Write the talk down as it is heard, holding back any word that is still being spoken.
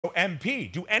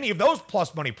MP, do any of those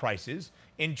plus money prices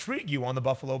intrigue you on the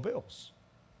Buffalo Bills?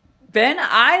 Ben,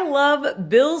 I love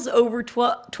Bills over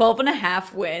 12 and a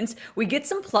half wins. We get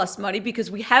some plus money because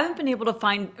we haven't been able to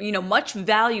find, much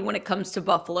value when it comes to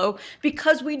Buffalo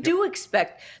because we Yep. do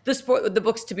expect the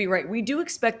books to be right. We do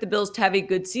expect the Bills to have a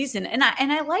good season. And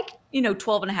I like,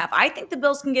 12 and a half. I think the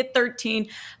Bills can get 13.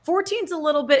 14's a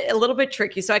little bit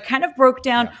tricky. So I kind of broke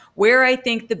down Yeah. where I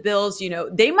think the Bills,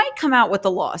 they might come out with a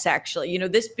loss actually.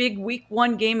 This big week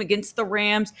 1 game against the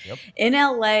Rams Yep. in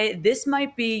LA, this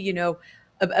might be,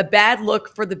 a bad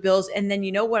look for the Bills. And then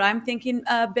you know what I'm thinking,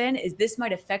 Ben, is this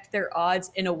might affect their odds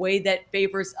in a way that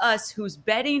favors us who's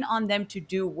betting on them to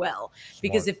do well.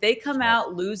 Because Smart. if they come Smart.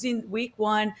 out losing week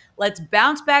 1, let's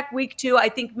bounce back week 2. I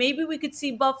think maybe we could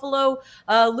see Buffalo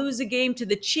lose a game to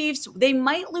the Chiefs. They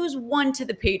might lose one to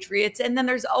the Patriots. And then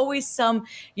there's always some,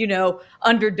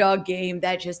 underdog game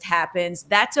that just happens.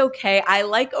 That's okay. I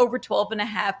like over 12 and a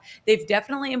half. They've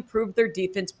definitely improved their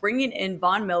defense, bringing in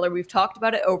Von Miller. We've talked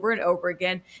about it over and over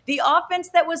again. The offense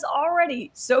that was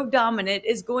already so dominant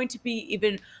is going to be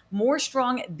even more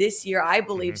strong this year, I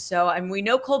believe Mhm. so. And we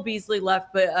know Cole Beasley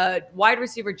left, but wide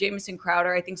receiver Jamison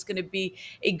Crowder, I think, is going to be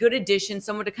a good addition,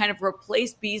 someone to kind of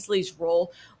replace Beasley's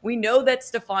role. We know that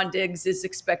Stephon Diggs is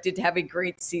expected to have a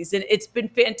great season. It's been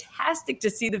fantastic to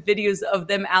see the videos of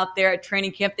them out there at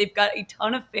training camp. They've got a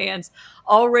ton of fans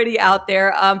already out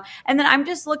there. And then I'm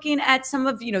just looking at some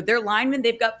of their linemen.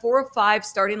 They've got 4 or 5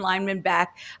 starting linemen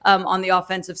back on the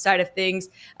offensive side of things.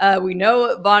 We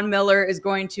know Von Miller is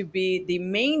going to be the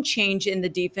main change in the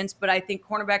defense, but I think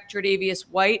cornerback Tre'Davious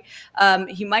White,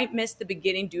 he might miss the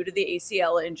beginning due to the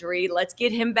ACL injury. Let's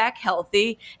get him back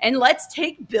healthy, and let's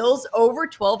take Bills over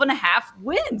 12 and a half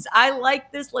wins. I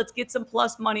like this. Let's get some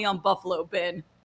plus money on Buffalo, Ben.